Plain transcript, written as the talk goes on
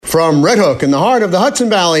From Red Hook in the heart of the Hudson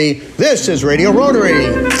Valley, this is Radio Rotary.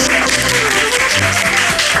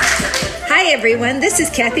 Hi everyone, this is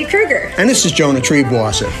Kathy Kruger. And this is Jonah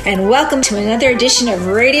Treebwasser. And welcome to another edition of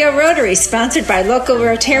Radio Rotary, sponsored by local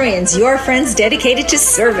Rotarians, your friends dedicated to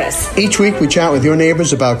service. Each week we chat with your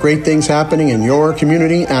neighbors about great things happening in your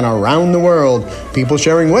community and around the world. People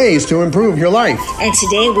sharing ways to improve your life. And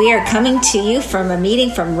today we are coming to you from a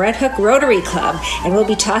meeting from Red Hook Rotary Club. And we'll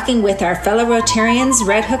be talking with our fellow Rotarians,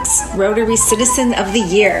 Red Hook's Rotary Citizen of the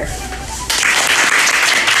Year.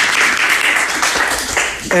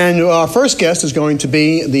 And our first guest is going to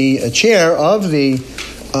be the chair of the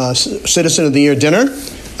Citizen of the Year dinner,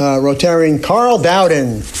 Rotarian Carl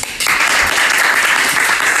Dowden.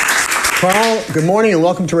 Carl, good morning and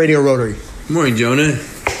welcome to Radio Rotary. Good morning, Jonah.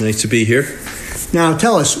 Nice to be here. Now,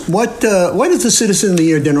 tell us, what is the Citizen of the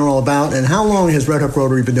Year dinner all about, and how long has Red Hook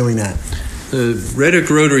Rotary been doing that? Red Hook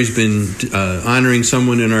Rotary's been honoring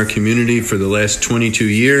someone in our community for the last 22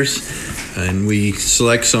 years. And we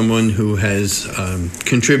select someone who has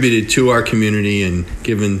contributed to our community and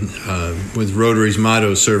given with Rotary's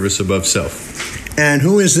motto, service above self. And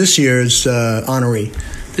who is this year's honoree?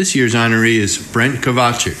 This year's honoree is Brent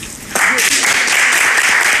Kowalczyk.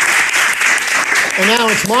 And now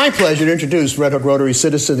it's my pleasure to introduce Red Hook Rotary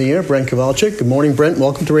Citizen of the Year, Brent Kowalczyk. Good morning, Brent.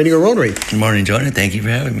 Welcome to Radio Rotary. Good morning, Jonah. Thank you for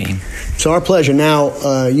having me. It's our pleasure.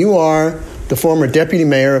 Now, you are the former deputy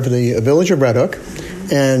mayor of the village of Red Hook.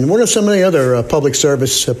 And what are some of the other public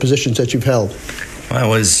service positions that you've held? Well, I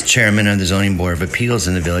was chairman of the Zoning Board of Appeals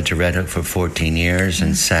in the village of Red Hook for 14 years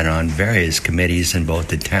and sat on various committees in both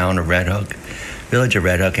the town of Red Hook, village of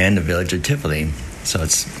Red Hook, and the village of Tivoli. So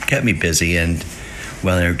it's kept me busy and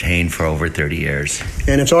well entertained for over 30 years.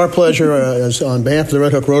 And it's our pleasure, on behalf of the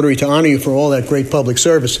Red Hook Rotary, to honor you for all that great public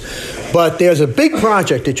service. But there's a big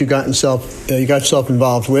project that you got yourself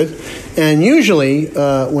involved with. And usually,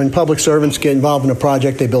 when public servants get involved in a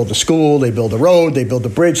project, they build a school, they build a road, they build a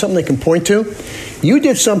bridge, something they can point to. You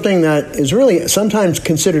did something that is really sometimes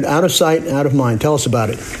considered out of sight, out of mind. Tell us about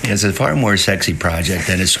it. It's a far more sexy project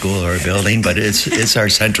than a school or a building, but it's our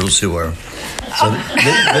central sewer.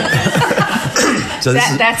 So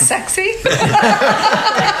That's sexy?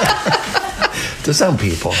 To some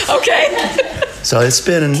people. Okay. So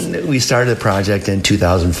we started the project in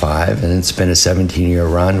 2005, and it's been a 17-year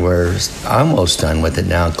run. We're almost done with it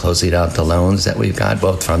now, closing out the loans that we've got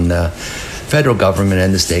both from the federal government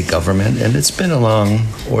and the state government. And it's been a long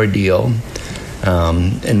ordeal,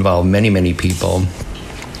 involved many, many people,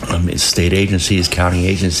 state agencies, county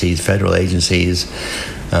agencies, federal agencies.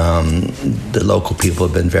 The local people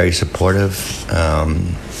have been very supportive,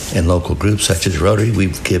 and local groups such as Rotary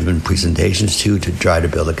we've given presentations to try to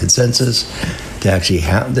build a consensus to actually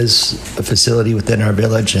have this facility within our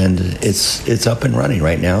village, and it's up and running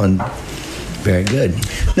right now and very good.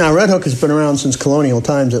 Now, Red Hook has been around since colonial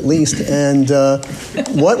times at least, and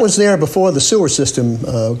what was there before the sewer system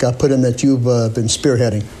got put in that you've been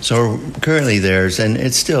spearheading? So currently and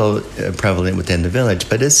it's still prevalent within the village,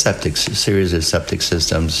 but it's a series of septic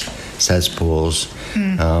systems, cesspools,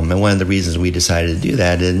 and one of the reasons we decided to do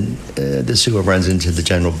that, and the sewer runs into the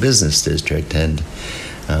general business district, and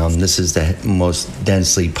this is the most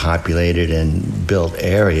densely populated and built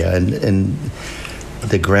area, and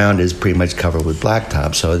the ground is pretty much covered with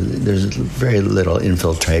blacktop, so there's very little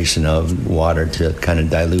infiltration of water to kind of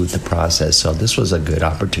dilute the process. So this was a good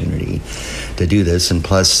opportunity to do this, and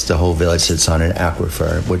plus the whole village sits on an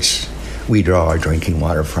aquifer, which we draw our drinking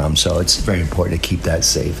water from, so it's very important to keep that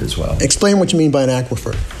safe as well. Explain what you mean by an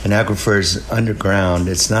aquifer. An aquifer is underground.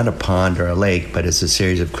 It's not a pond or a lake, but it's a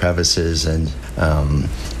series of crevices and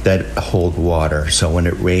that hold water. So when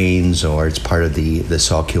it rains, or it's part of the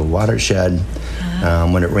Saltkill watershed,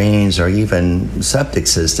 when it rains, or even septic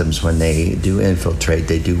systems, when they do infiltrate,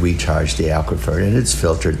 they do recharge the aquifer, and it's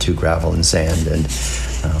filtered to gravel and sand. And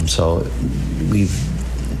so the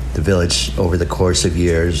village, over the course of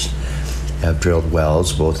years, have drilled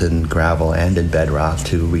wells both in gravel and in bedrock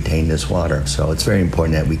to retain this water. So it's very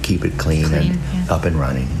important that we keep it clean and up and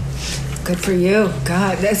running. Good for you.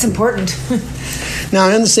 God, that's important. Now,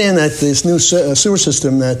 I understand that this new sewer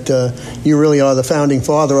system that you really are the founding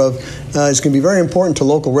father of is going to be very important to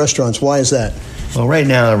local restaurants. Why is that? Well, right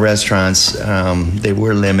now, the restaurants, they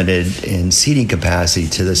were limited in seating capacity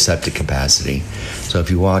to the septic capacity. So if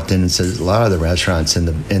you walked in and said a lot of the restaurants in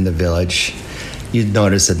the village, you'd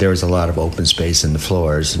notice that there was a lot of open space in the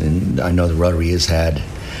floors. And I know the Rotary has had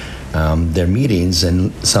their meetings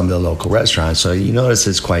in some of the local restaurants. So you notice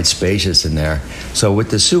it's quite spacious in there. So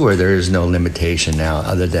with the sewer, there is no limitation now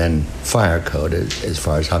other than fire code as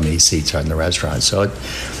far as how many seats are in the restaurant. So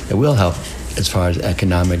it will help as far as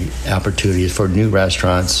economic opportunities for new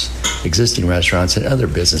restaurants, existing restaurants, and other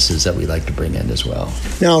businesses that we like to bring in as well.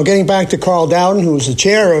 Now, getting back to Carl Dowden, who's the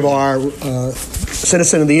chair of our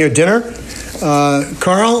Citizen of the Year dinner.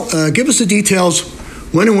 Carl, give us the details.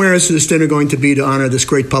 When and where is this dinner going to be to honor this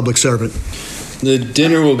great public servant? The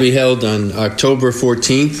dinner will be held on October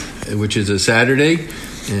 14th, which is a Saturday,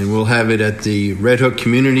 and we'll have it at the Red Hook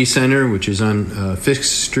Community Center, which is on 5th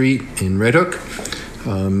Street in Red Hook.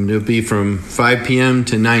 It'll be from 5 p.m.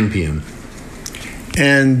 to 9 p.m.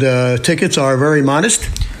 And tickets are very modest?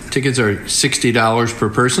 Tickets are $60 per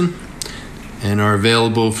person and are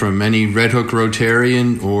available from any Red Hook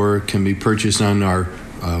Rotarian or can be purchased on our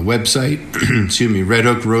website,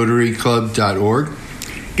 redhookrotaryclub.org.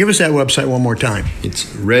 Give us that website one more time. It's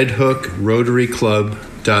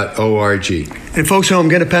redhookrotaryclub.org. And folks at home,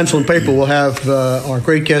 get a pencil and paper. We'll have our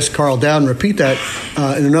great guest, Carl Dowden, repeat that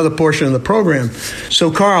in another portion of the program.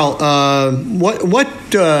 So, Carl,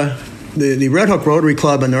 the Red Hook Rotary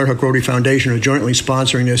Club and the Red Hook Rotary Foundation are jointly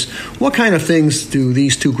sponsoring this. What kind of things do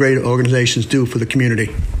these two great organizations do for the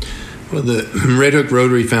community? Well, the Red Hook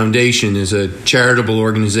Rotary Foundation is a charitable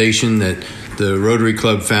organization that the Rotary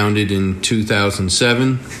Club founded in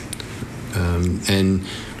 2007, and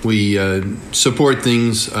we support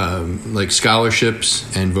things like scholarships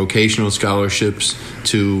and vocational scholarships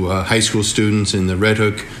to high school students in the Red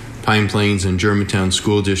Hook, Pine Plains, and Germantown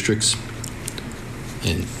school districts,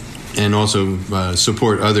 and also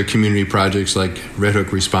support other community projects like Red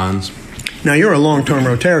Hook Responds. Now, you're a long-term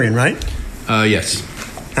Rotarian, right? Yes.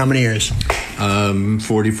 How many years?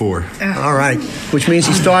 44. All right. Which means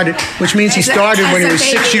he started when he was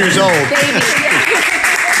 6 years old.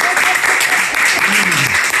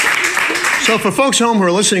 So for folks at home who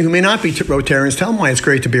are listening who may not be Rotarians, tell them why it's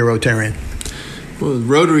great to be a Rotarian. Well,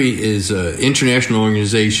 Rotary is an international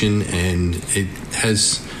organization, and it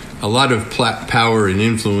has a lot of power and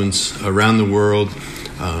influence around the world.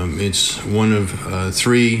 It's one of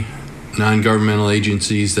 3 non-governmental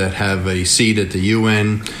agencies that have a seat at the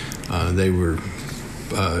UN. They were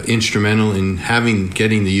instrumental in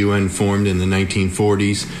getting the UN formed in the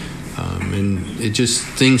 1940s. And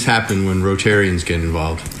things happen when Rotarians get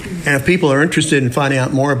involved. And if people are interested in finding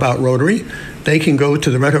out more about Rotary, they can go to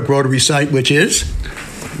the Red Hook Rotary site, which is?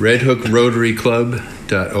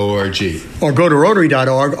 redhookrotaryclub.org. Or go to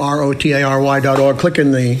rotary.org, rotary.org, click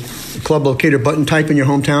in the club locator button, type in your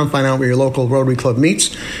hometown, find out where your local Rotary Club meets,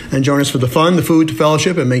 and join us for the fun, the food, the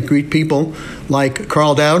fellowship, and greet people like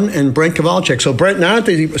Carl Dowden and Brent Kowalczyk. So, Brent, now that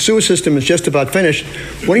the sewer system is just about finished,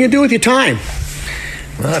 what do you do with your time?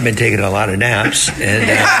 Well, I've been taking a lot of naps, and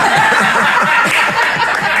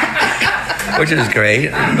which is great,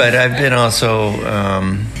 but I've been also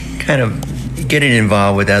kind of getting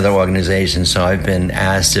involved with other organizations, so I've been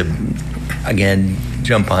asked to, again,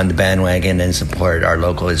 jump on the bandwagon and support our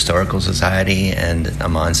local historical society, and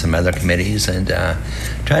I'm on some other committees and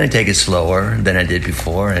trying to take it slower than I did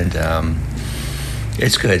before, and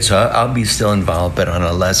it's good. So I'll be still involved, but on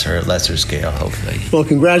a lesser scale, hopefully. Well,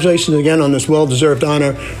 congratulations again on this well-deserved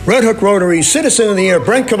honor. Red Hook Rotary Citizen of the Year,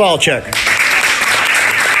 Brent Kowalczyk.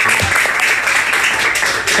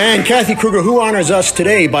 And Kathy Kruger, who honors us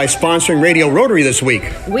today by sponsoring Radio Rotary this week?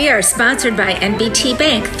 We are sponsored by NBT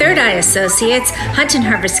Bank, Third Eye Associates, Hunt and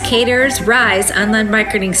Harvest Caterers, Rise Online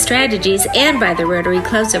Marketing Strategies, and by the Rotary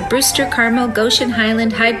Clubs of Brewster, Carmel, Goshen,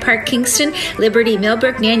 Highland, Hyde Park, Kingston, Liberty,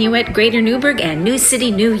 Millbrook, Nanuet, Greater Newburgh, and New City,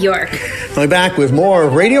 New York. I'll be back with more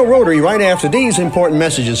of Radio Rotary right after these important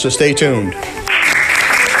messages, so stay tuned.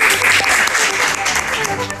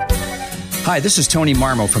 Hi, this is Tony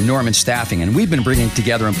Marmo from Norman Staffing, and we've been bringing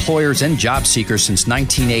together employers and job seekers since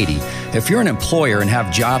 1980. If you're an employer and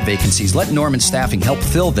have job vacancies, let Norman Staffing help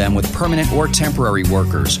fill them with permanent or temporary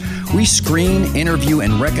workers. We screen, interview,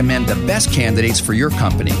 and recommend the best candidates for your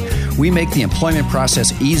company. We make the employment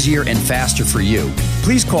process easier and faster for you.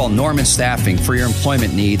 Please call Norman Staffing for your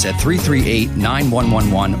employment needs at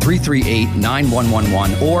 338-9111,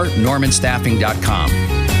 338-9111, or normanstaffing.com.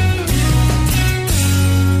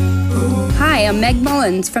 Hi, I'm Meg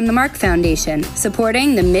Mullins from the Mark Foundation,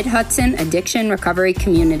 supporting the Mid-Hudson addiction recovery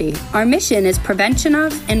community. Our mission is prevention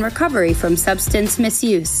of and recovery from substance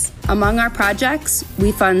misuse. Among our projects,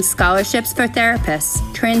 we fund scholarships for therapists,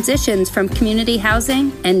 transitions from community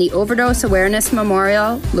housing, and the Overdose Awareness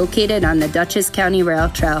Memorial located on the Dutchess County Rail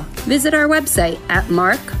Trail. Visit our website at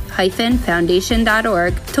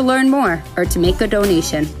mark-foundation.org to learn more or to make a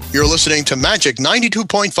donation. You're listening to Magic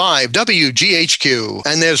 92.5 WGHQ,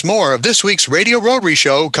 and there's more of this week's Radio Rotary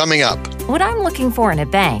Show coming up. What I'm looking for in a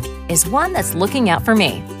bank is one that's looking out for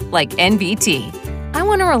me, like NBT. I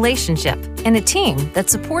want a relationship and a team that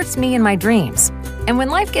supports me in my dreams. And when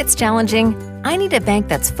life gets challenging, I need a bank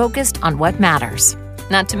that's focused on what matters.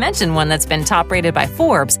 Not to mention one that's been top-rated by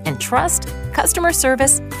Forbes in trust, customer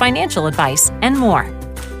service, financial advice, and more.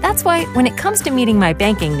 That's why when it comes to meeting my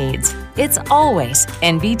banking needs, it's always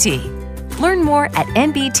NBT. Learn more at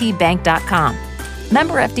nbtbank.com.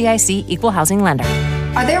 Member FDIC Equal Housing Lender.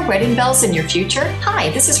 Are there wedding bells in your future? Hi,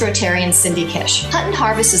 this is Rotarian Cindy Kish. Hunt and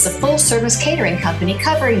Harvest is a full-service catering company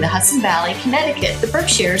covering the Hudson Valley, Connecticut, the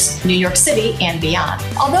Berkshires, New York City, and beyond.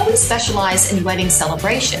 Although we specialize in wedding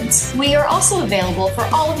celebrations, we are also available for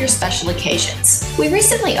all of your special occasions. We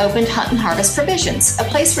recently opened Hunt and Harvest Provisions, a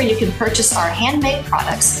place where you can purchase our handmade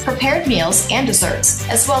products, prepared meals, and desserts,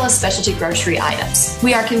 as well as specialty grocery items.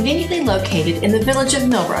 We are conveniently located in the village of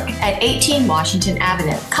Millbrook at 18 Washington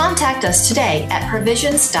Avenue. Contact us today at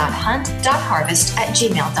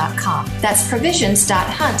provisions.hunt.harvest@gmail.com. That's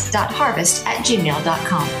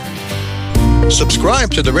provisions.hunt.harvest@gmail.com.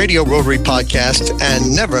 Subscribe to the Radio Rotary Podcast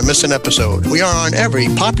and never miss an episode. We are on every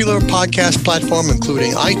popular podcast platform,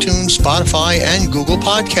 including iTunes, Spotify, and Google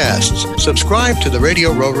Podcasts. Subscribe to the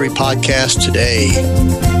Radio Rotary Podcast today.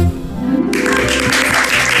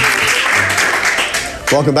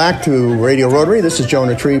 Welcome back to Radio Rotary. This is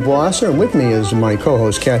Jonah Treebwasser, and with me is my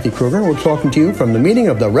co-host, Kathy Kruger. We're talking to you from the meeting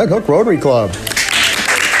of the Red Hook Rotary Club.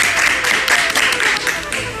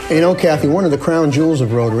 You know, Kathy, one of the crown jewels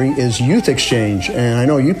of Rotary is Youth Exchange, and I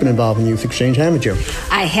know you've been involved in Youth Exchange, haven't you?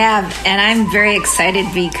 I have, and I'm very excited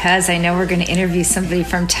because I know we're going to interview somebody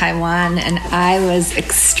from Taiwan, and I was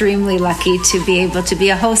extremely lucky to be able to be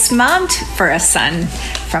a host mom for a son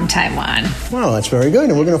from Taiwan. Well, that's very good,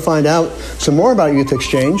 and we're going to find out some more about Youth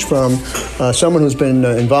Exchange from someone who's been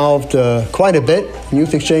involved quite a bit in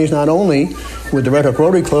Youth Exchange, not only with the Red Hook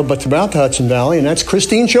Rotary Club, but throughout the Hudson Valley, and that's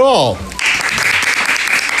Christine Shaw.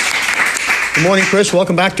 Good morning, Chris.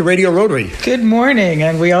 Welcome back to Radio Rotary. Good morning,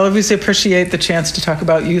 and we always appreciate the chance to talk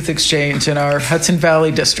about Youth Exchange in our Hudson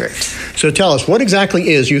Valley district. So tell us, what exactly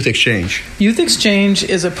is Youth Exchange? Youth Exchange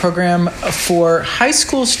is a program for high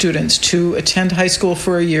school students to attend high school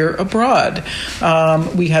for a year abroad.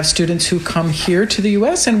 We have students who come here to the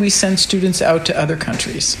U.S., and we send students out to other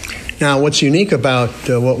countries. Now, what's unique about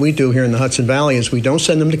what we do here in the Hudson Valley is we don't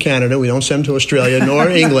send them to Canada, we don't send them to Australia, nor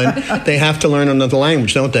England. They have to learn another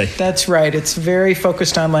language, don't they? That's right. It's very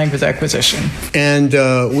focused on language acquisition. And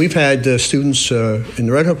we've had students in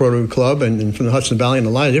the Red Hook Rotary Club and from the Hudson Valley and a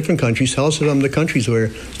lot of different countries. Tell us some of the countries where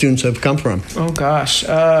students have come from. Oh, gosh.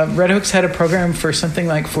 Red Hook's had a program for something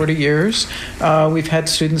like 40 years. We've had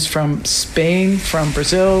students from Spain, from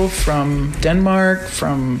Brazil, from Denmark,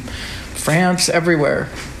 from France, everywhere.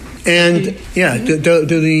 And, yeah, do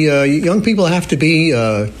the young people have to be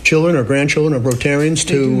children or grandchildren of Rotarians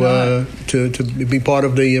to be part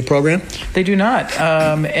of the program? They do not.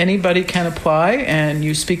 Anybody can apply, and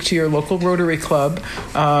you speak to your local Rotary Club.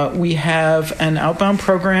 We have an outbound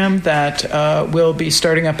program that will be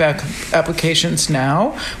starting up applications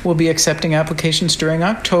now. We'll be accepting applications during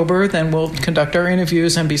October. Then we'll conduct our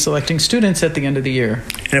interviews and be selecting students at the end of the year.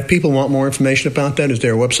 And if people want more information about that, is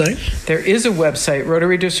there a website? There is a website,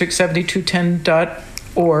 RotaryDistrict7210.org.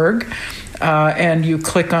 And you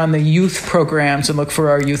click on the youth programs and look for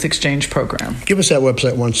our Youth Exchange program. Give us that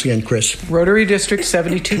website once again, Chris.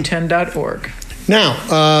 RotaryDistrict7210.org. Now,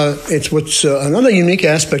 it's what's another unique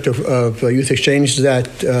aspect of Youth Exchange is that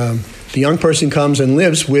the young person comes and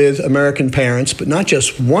lives with American parents, but not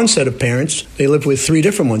just one set of parents. They live with three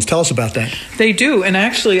different ones. Tell us about that. They do. And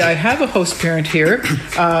actually, I have a host parent here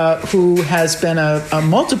who has been a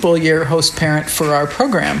multiple-year host parent for our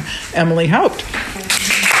program, Emily Haupt.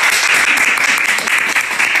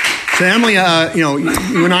 So, Emily,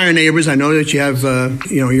 you and I are neighbors. I know that you have,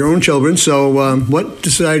 your own children. So what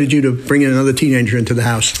decided you to bring in another teenager into the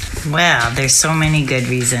house? Well, there's so many good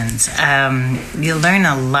reasons. You learn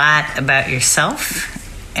a lot about yourself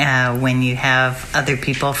when you have other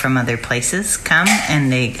people from other places come and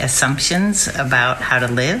make assumptions about how to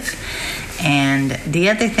live. And the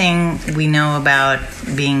other thing we know about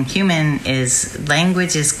being human is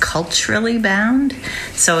language is culturally bound.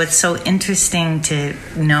 So it's so interesting to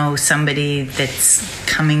know somebody that's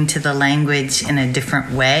coming to the language in a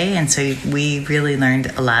different way. And so we really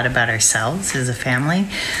learned a lot about ourselves as a family.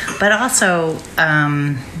 But also,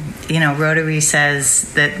 Rotary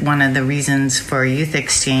says that one of the reasons for Youth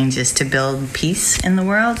Exchange is to build peace in the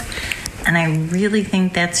world. And I really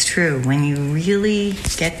think that's true. When you really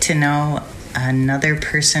get to know another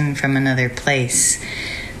person from another place,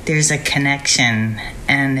 there's a connection,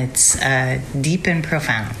 and it's deep and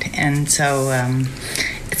profound. And so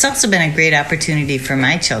it's also been a great opportunity for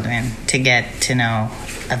my children to get to know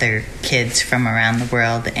other kids from around the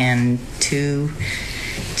world and to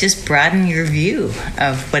just broaden your view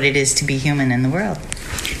of what it is to be human in the world.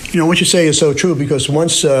 You know, what you say is so true, because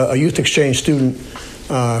once a youth exchange student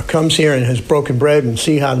comes here and has broken bread and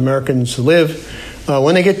see how the Americans live,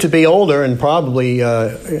 when they get to be older and probably,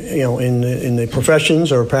 in the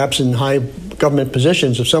professions or perhaps in high government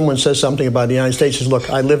positions, if someone says something about the United States, says, look,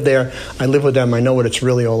 I live there, I live with them, I know what it's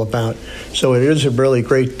really all about. So it is a really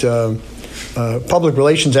great public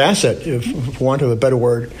relations asset, if want of a better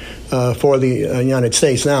word, for the United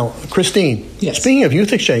States. Now, Christine, yes. Speaking of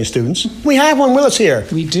youth exchange students, we have one with us here.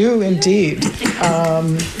 We do indeed. We have,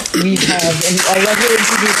 and I'll let her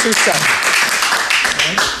introduce herself.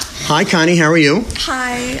 Hi, Connie, how are you?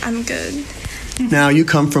 Hi, I'm good. Now, you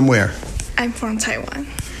come from where? I'm from Taiwan.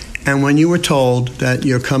 And when you were told that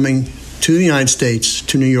you're coming to the United States,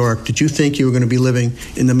 to New York, did you think you were going to be living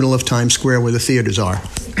in the middle of Times Square where the theaters are?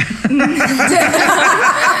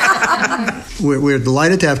 We're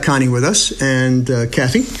delighted to have Connie with us. And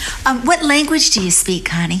Kathy? What language do you speak,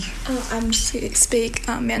 Connie? I speak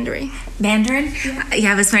Mandarin. Mandarin?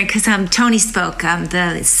 Yeah, I was wondering because Tony spoke,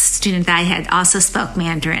 the student that I had also spoke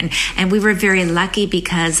Mandarin. And we were very lucky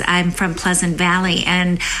because I'm from Pleasant Valley,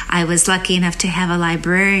 and I was lucky enough to have a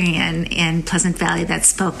librarian in Pleasant Valley that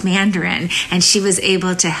spoke Mandarin. And she was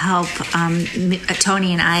able to help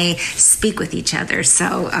Tony and I speak with each other.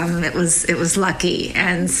 So it was lucky.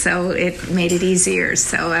 And so it made it easier.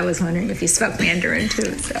 So I was wondering if you spoke Mandarin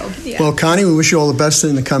too. So yeah. Well, Connie, we wish you all the best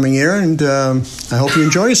in the coming year, and I hope you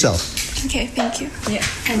enjoy yourself. Okay, thank you. Yeah.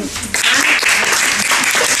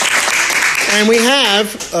 And we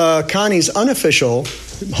have Connie's unofficial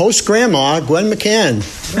host grandma, Gwen McCann.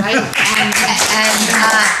 Right. And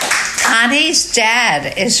Connie's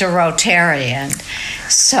dad is a Rotarian,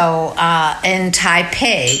 so in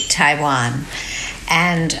Taipei, Taiwan.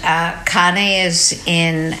 And Connie is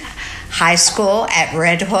in high school at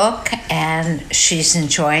Red Hook, and she's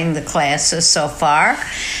enjoying the classes so far.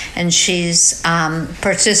 And she's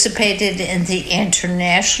participated in the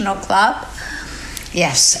International Club.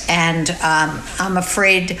 Yes, and I'm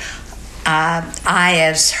afraid I,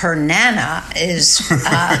 as her nana, is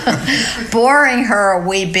boring her a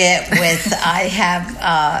wee bit with, I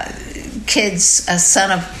have kids,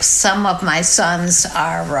 some of my sons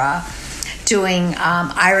are doing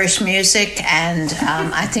Irish music, and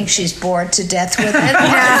I think she's bored to death with it.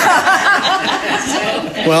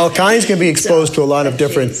 Well, Connie's going to be exposed to a lot of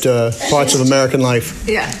different parts of American life.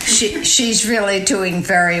 Yeah, she's really doing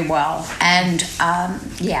very well, and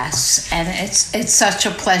yes, and it's such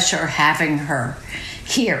a pleasure having her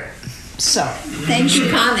here. So, thank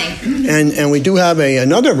you, Connie. And we do have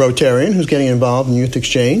another Rotarian who's getting involved in Youth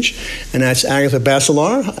Exchange, and that's Agatha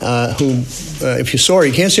Basilar, who, if you saw her,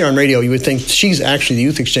 you can't see her on radio, you would think she's actually the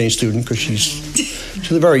Youth Exchange student because she's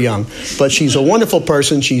very young. But she's a wonderful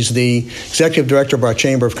person. She's the executive director of our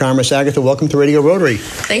Chamber of Commerce. Agatha, welcome to Radio Rotary.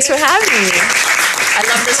 Thanks for having me. I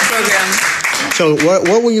love this program. So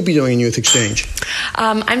what will you be doing in Youth Exchange?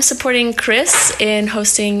 I'm supporting Chris in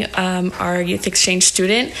hosting our Youth Exchange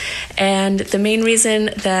student. And the main reason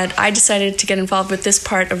that I decided to get involved with this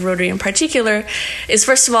part of Rotary in particular is,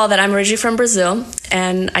 first of all, that I'm originally from Brazil,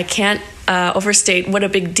 and I can't overstate what a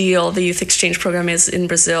big deal the Youth Exchange program is in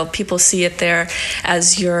Brazil. People see it there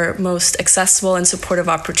as your most accessible and supportive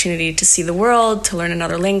opportunity to see the world, to learn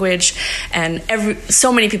another language, and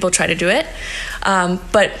so many people try to do it.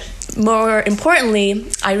 But more importantly,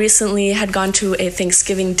 I recently had gone to a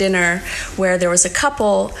Thanksgiving dinner where there was a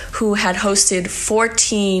couple who had hosted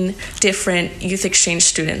 14 different Youth Exchange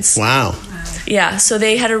students. Wow. Yeah, so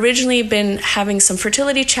they had originally been having some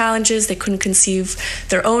fertility challenges. They couldn't conceive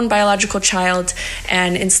their own biological child,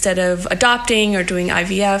 and instead of adopting or doing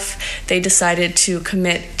IVF, they decided to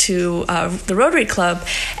commit to the Rotary Club,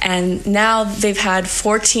 and now they've had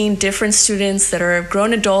 14 different students that are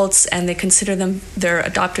grown adults, and they consider them their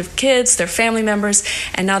adoptive kids, their family members,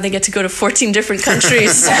 and now they get to go to 14 different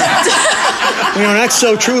countries. That's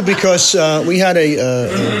so true, because we had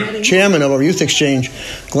a chairman of our Youth Exchange,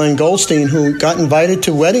 Glenn Goldstein, who got invited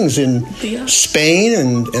to weddings in Spain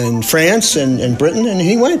and France and Britain, and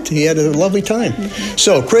he went. He had a lovely time.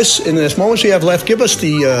 So, Chris, in the moments we have left, give us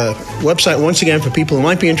the website once again for people who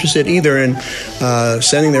might be interested either in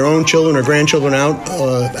sending their own children or grandchildren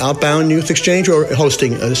outbound Youth Exchange or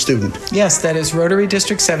hosting a student. Yes, that is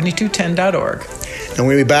RotaryDistrict7210.org. And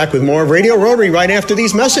we'll be back with more of Radio Rotary right after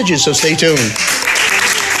these messages, so stay tuned.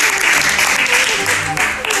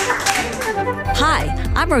 Hi,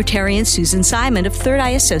 I'm Rotarian Susan Simon of Third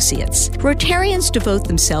Eye Associates. Rotarians devote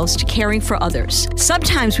themselves to caring for others.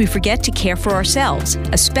 Sometimes we forget to care for ourselves,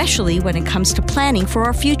 especially when it comes to planning for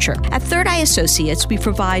our future. At Third Eye Associates, we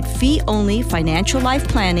provide fee-only financial life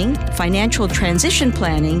planning, financial transition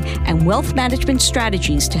planning, and wealth management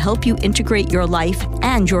strategies to help you integrate your life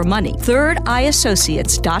and your money.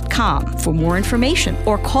 ThirdEyeAssociates.com for more information,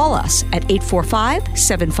 or call us at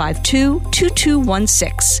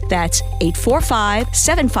 845-752-2216. That's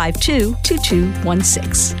 845-752-2216.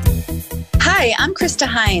 Hi, I'm Krista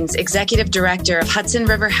Hines, Executive Director of Hudson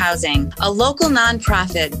River Housing, a local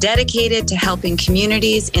nonprofit dedicated to helping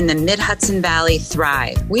communities in the Mid-Hudson Valley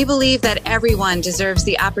thrive. We believe that everyone deserves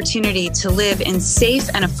the opportunity to live in safe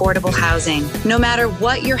and affordable housing. No matter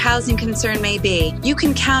what your housing concern may be, you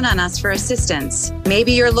can count on us for assistance.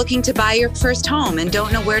 Maybe you're looking to buy your first home and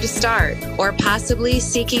don't know where to start, or possibly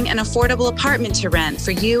seeking an affordable apartment to rent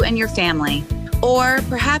for you and your family. Or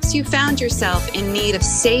perhaps you found yourself in need of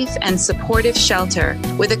safe and supportive shelter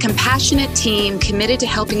with a compassionate team committed to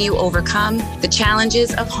helping you overcome the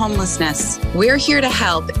challenges of homelessness. We're here to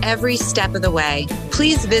help every step of the way.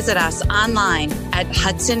 Please visit us online at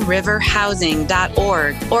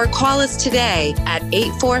hudsonriverhousing.org or call us today at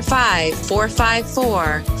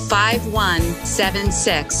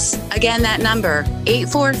 845-454-5176. Again, that number,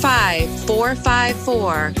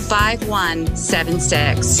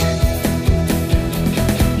 845-454-5176.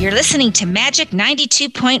 You're listening to Magic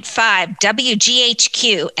 92.5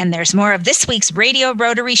 WGHQ, and there's more of this week's Radio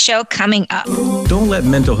Rotary Show coming up. Don't let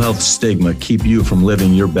mental health stigma keep you from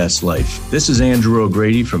living your best life. This is Andrew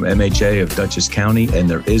O'Grady from MHA of Dutchess County, and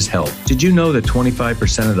there is help. Did you know that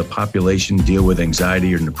 25% of the population deal with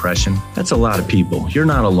anxiety or depression? That's a lot of people. You're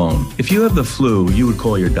not alone. If you have the flu, you would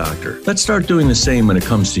call your doctor. Let's start doing the same when it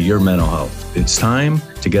comes to your mental health. It's time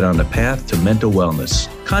to get on the path to mental wellness.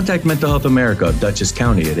 Contact Mental Health America of Dutchess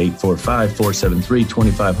County at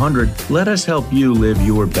 845-473-2500. Let us help you live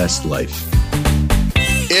your best life.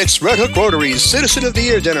 It's Red Hook Rotary's Citizen of the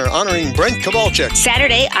Year dinner honoring Brent Kowalczyk.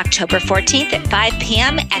 Saturday, October 14th at 5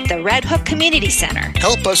 p.m. at the Red Hook Community Center.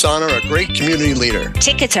 Help us honor a great community leader.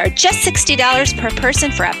 Tickets are just $60 per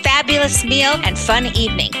person for a fabulous meal and fun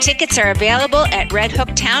evening. Tickets are available at Red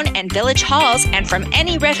Hook Town and Village Halls and from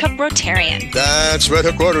any Red Hook Rotarian. That's Red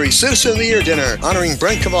Hook Rotary's Citizen of the Year dinner honoring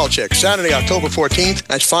Brent Kowalczyk. Saturday, October 14th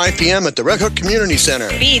at 5 p.m. at the Red Hook Community Center.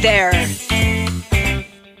 Be there.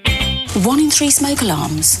 1 in 3 smoke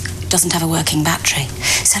alarms doesn't have a working battery.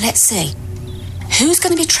 So let's see. Who's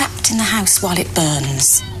going to be trapped in the house while it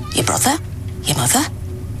burns? Your brother? Your mother?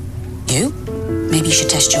 You? Maybe you should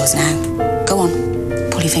test yours now. Go on,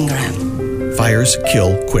 pull your finger out. Fires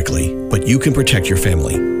kill quickly, but you can protect your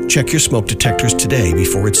family. Check your smoke detectors today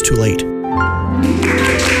before it's too late.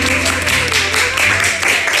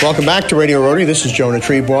 Welcome back to Radio Rotary. This is Jonah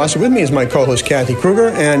Treeboss. With me is my co-host Kathy Kruger,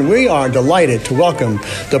 and we are delighted to welcome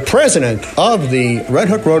the president of the Red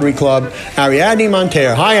Hook Rotary Club, Ariadne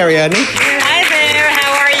Monteiro. Hi, Ariadne. Hi there.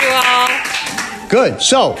 How are you all? Good.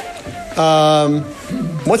 So,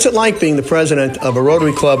 what's it like being the president of a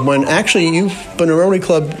Rotary Club when actually you've been a Rotary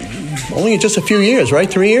Club only just a few years, right?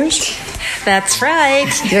 3 years? That's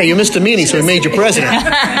right. Yeah, you missed a meeting, so we made you president.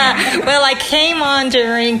 Well, I came on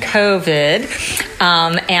during COVID,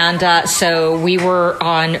 and so we were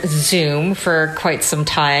on Zoom for quite some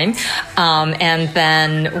time. And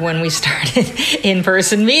then when we started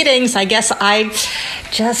in-person meetings, I guess I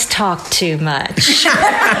just talked too much.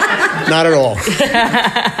 Not at all.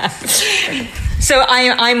 So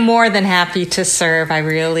I'm more than happy to serve. I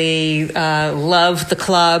really love the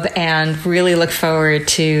club and really look forward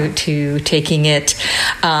to taking it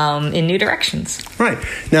in new directions. Right.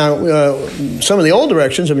 Now, some of the old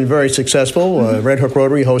directions have been very successful. Red Hook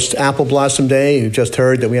Rotary hosts Apple Blossom Day. You just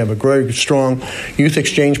heard that we have a very strong youth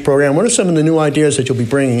exchange program. What are some of the new ideas that you'll be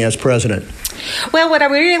bringing as president? Well, what I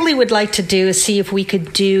really would like to do is see if we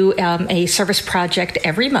could do a service project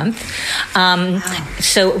every month.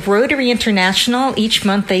 So Rotary International, each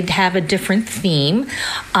month they'd have a different theme.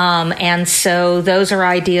 And so those are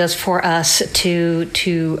ideas for us to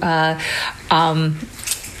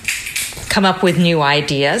come up with new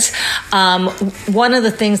ideas. One of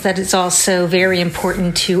the things that is also very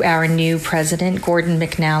important to our new president, Gordon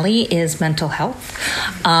McNally, is mental health.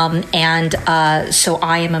 So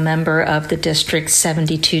I am a member of the District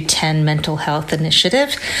 7210 Mental Health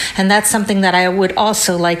Initiative, and that's something that I would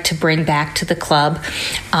also like to bring back to the club.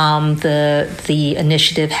 The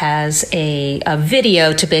initiative has a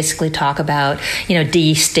video to basically talk about,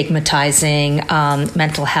 destigmatizing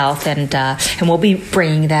mental health, and we'll be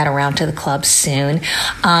bringing that around to the club soon.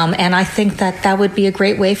 And I think that would be a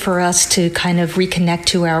great way for us to kind of reconnect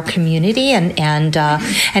to our community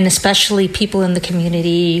and especially people in the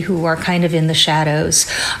community who are kind of in the shadows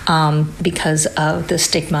because of the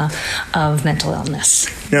stigma of mental illness.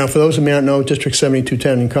 Now, for those who may not know, District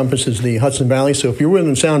 7210 encompasses the Hudson Valley. So if you're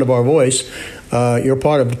within the sound of our voice, you're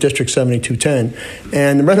part of District 7210.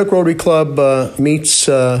 And the Red Hook Rotary Club meets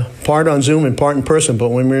part on Zoom and part in person. But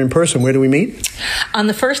when we're in person, where do we meet? On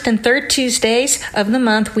the first and third Tuesdays of the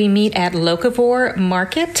month, we meet at Locavore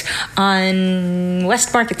Market on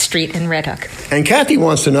West Market Street in Red Hook. And Kathy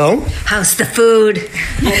wants to know, how's the food?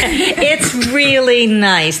 It's really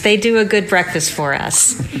nice. They do a good breakfast for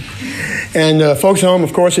us. And folks at home,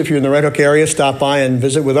 of course, if you're in the Red Hook area, stop by and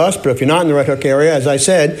visit with us. But if you're not in the Red Hook area, as I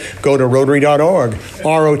said, go to Rotary.org,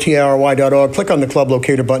 Rotary.org. Click on the Club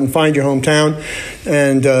Locator button, find your hometown,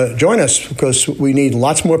 and join us because we need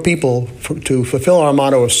lots more people to fulfill our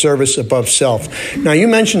motto of service above self. Now, you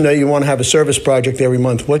mentioned that you want to have a service project every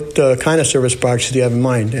month. What kind of service projects do you have in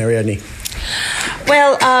mind, Ariadne?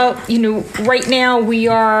 Well, right now we've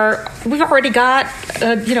already got,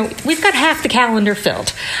 we've got half the calendar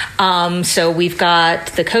filled. So we've got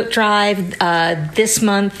the coat drive this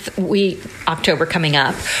month. October coming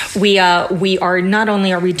up. We are not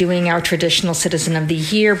only are we doing our traditional Citizen of the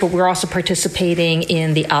Year, but we're also participating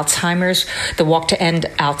in the Walk to End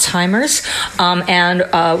Alzheimer's. And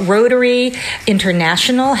Rotary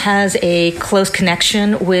International has a close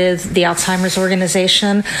connection with the Alzheimer's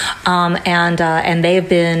organization, and they have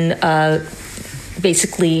been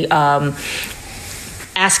basically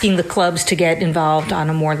asking the clubs to get involved on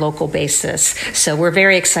a more local basis. So we're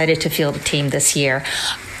very excited to field a team this year.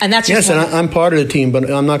 And that's yes, and I'm part of the team, but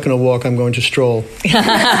I'm not going to walk. I'm going to stroll. Well,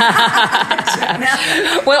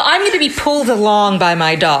 I'm going to be pulled along by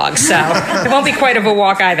my dog, so it won't be quite of a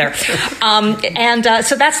walk either. So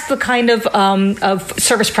that's the kind of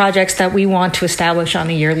service projects that we want to establish on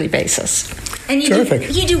a yearly basis. And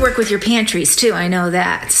you do work with your pantries too. I know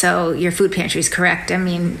that. So your food pantries, correct? I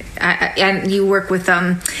mean, and you work with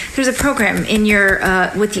there's a program in your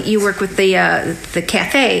you work with the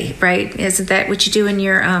cafe, right? Isn't that what you do in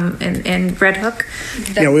your in Red Hook?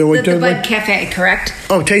 The Bud Cafe, correct?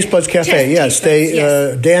 Oh, Taste Buds Cafe. Yes,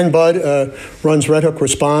 Dan Budd runs Red Hook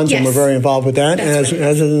Responds, and we're very involved with that,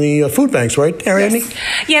 as in the food banks, right, Ariadne?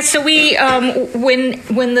 Yes. So we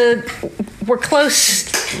we're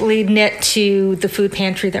closely knit to the food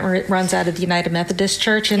pantry that runs out of the United Methodist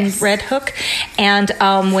Church in Red Hook, and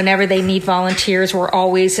whenever they need volunteers, we're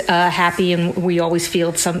always happy, and we always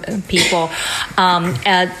field some people.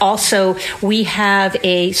 And also, we have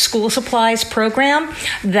a school supplies program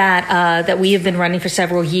that we have been running for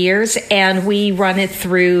several years, and we run it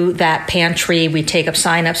through that pantry. We take up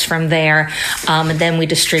signups from there, and then we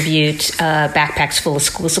distribute backpacks full of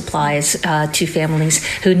school supplies to families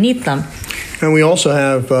who need them. And we also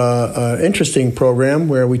have an interesting program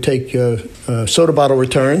where we take soda bottle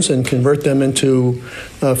returns and convert them into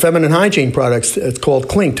feminine hygiene products. It's called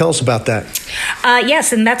Clink. Tell us about that.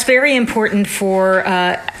 Yes, and that's very important for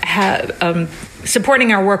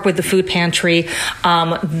supporting our work with the food pantry.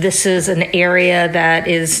 This is an area that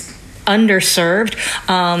is underserved.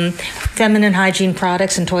 Feminine hygiene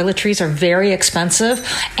products and toiletries are very expensive,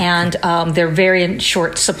 and they're very in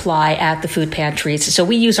short supply at the food pantries. So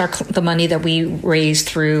we use the money that we raise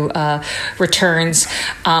through returns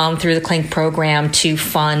through the Clink program to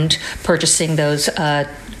fund purchasing those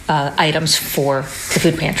items for the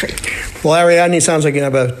food pantry. Well, Ariadne, sounds like you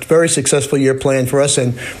have a very successful year planned for us,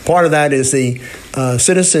 and part of that is the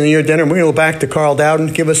Citizen of the Year Dinner. We're going to go back to Carl Dowden.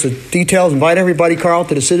 Give us the details. Invite everybody, Carl,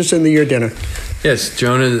 to the Citizen of the Year Dinner. Yes,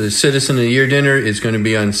 Jonah, the Citizen of the Year Dinner is going to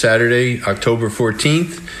be on Saturday, October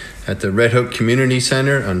 14th at the Red Hook Community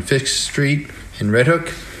Center on 5th Street in Red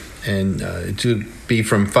Hook, and it will be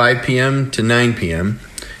from 5 p.m. to 9 p.m.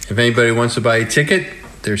 If anybody wants to buy a ticket,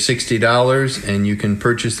 they're $60, and you can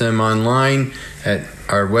purchase them online at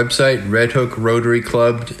our website,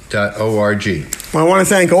 redhookrotaryclub.org. Well, I want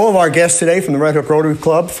to thank all of our guests today from the Red Hook Rotary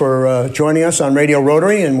Club for joining us on Radio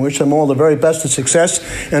Rotary, and wish them all the very best of success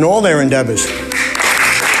in all their endeavors.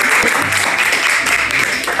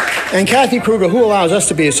 And Kathy Kruger, who allows us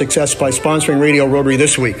to be a success by sponsoring Radio Rotary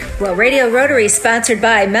this week? Well, Radio Rotary is sponsored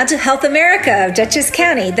by Mental Health America of Dutchess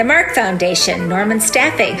County, the Mark Foundation, Norman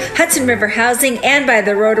Staffing, Hudson River Housing, and by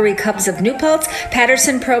the Rotary Clubs of New Paltz,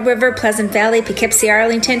 Patterson, Pearl River, Pleasant Valley, Poughkeepsie,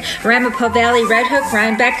 Arlington, Ramapo Valley, Red Hook,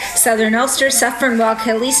 Rhinebeck, Southern Ulster, Suffern, Walk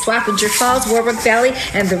Hill East, Wappinger Falls, Warwick Valley,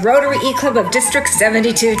 and the Rotary E-Club of District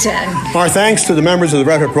 7210. Our thanks to the members of the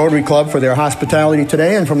Red Hook Rotary Club for their hospitality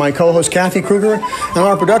today, and for my co-host Kathy Kruger and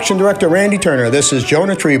our production Director Randy Turner, this is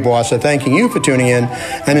Jonah Treebossa thanking you for tuning in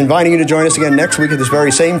and inviting you to join us again next week at this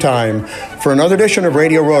very same time for another edition of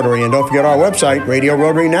Radio Rotary. And don't forget our website,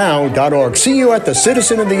 radiorotarynow.org. See you at the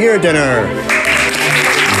Citizen of the Year dinner.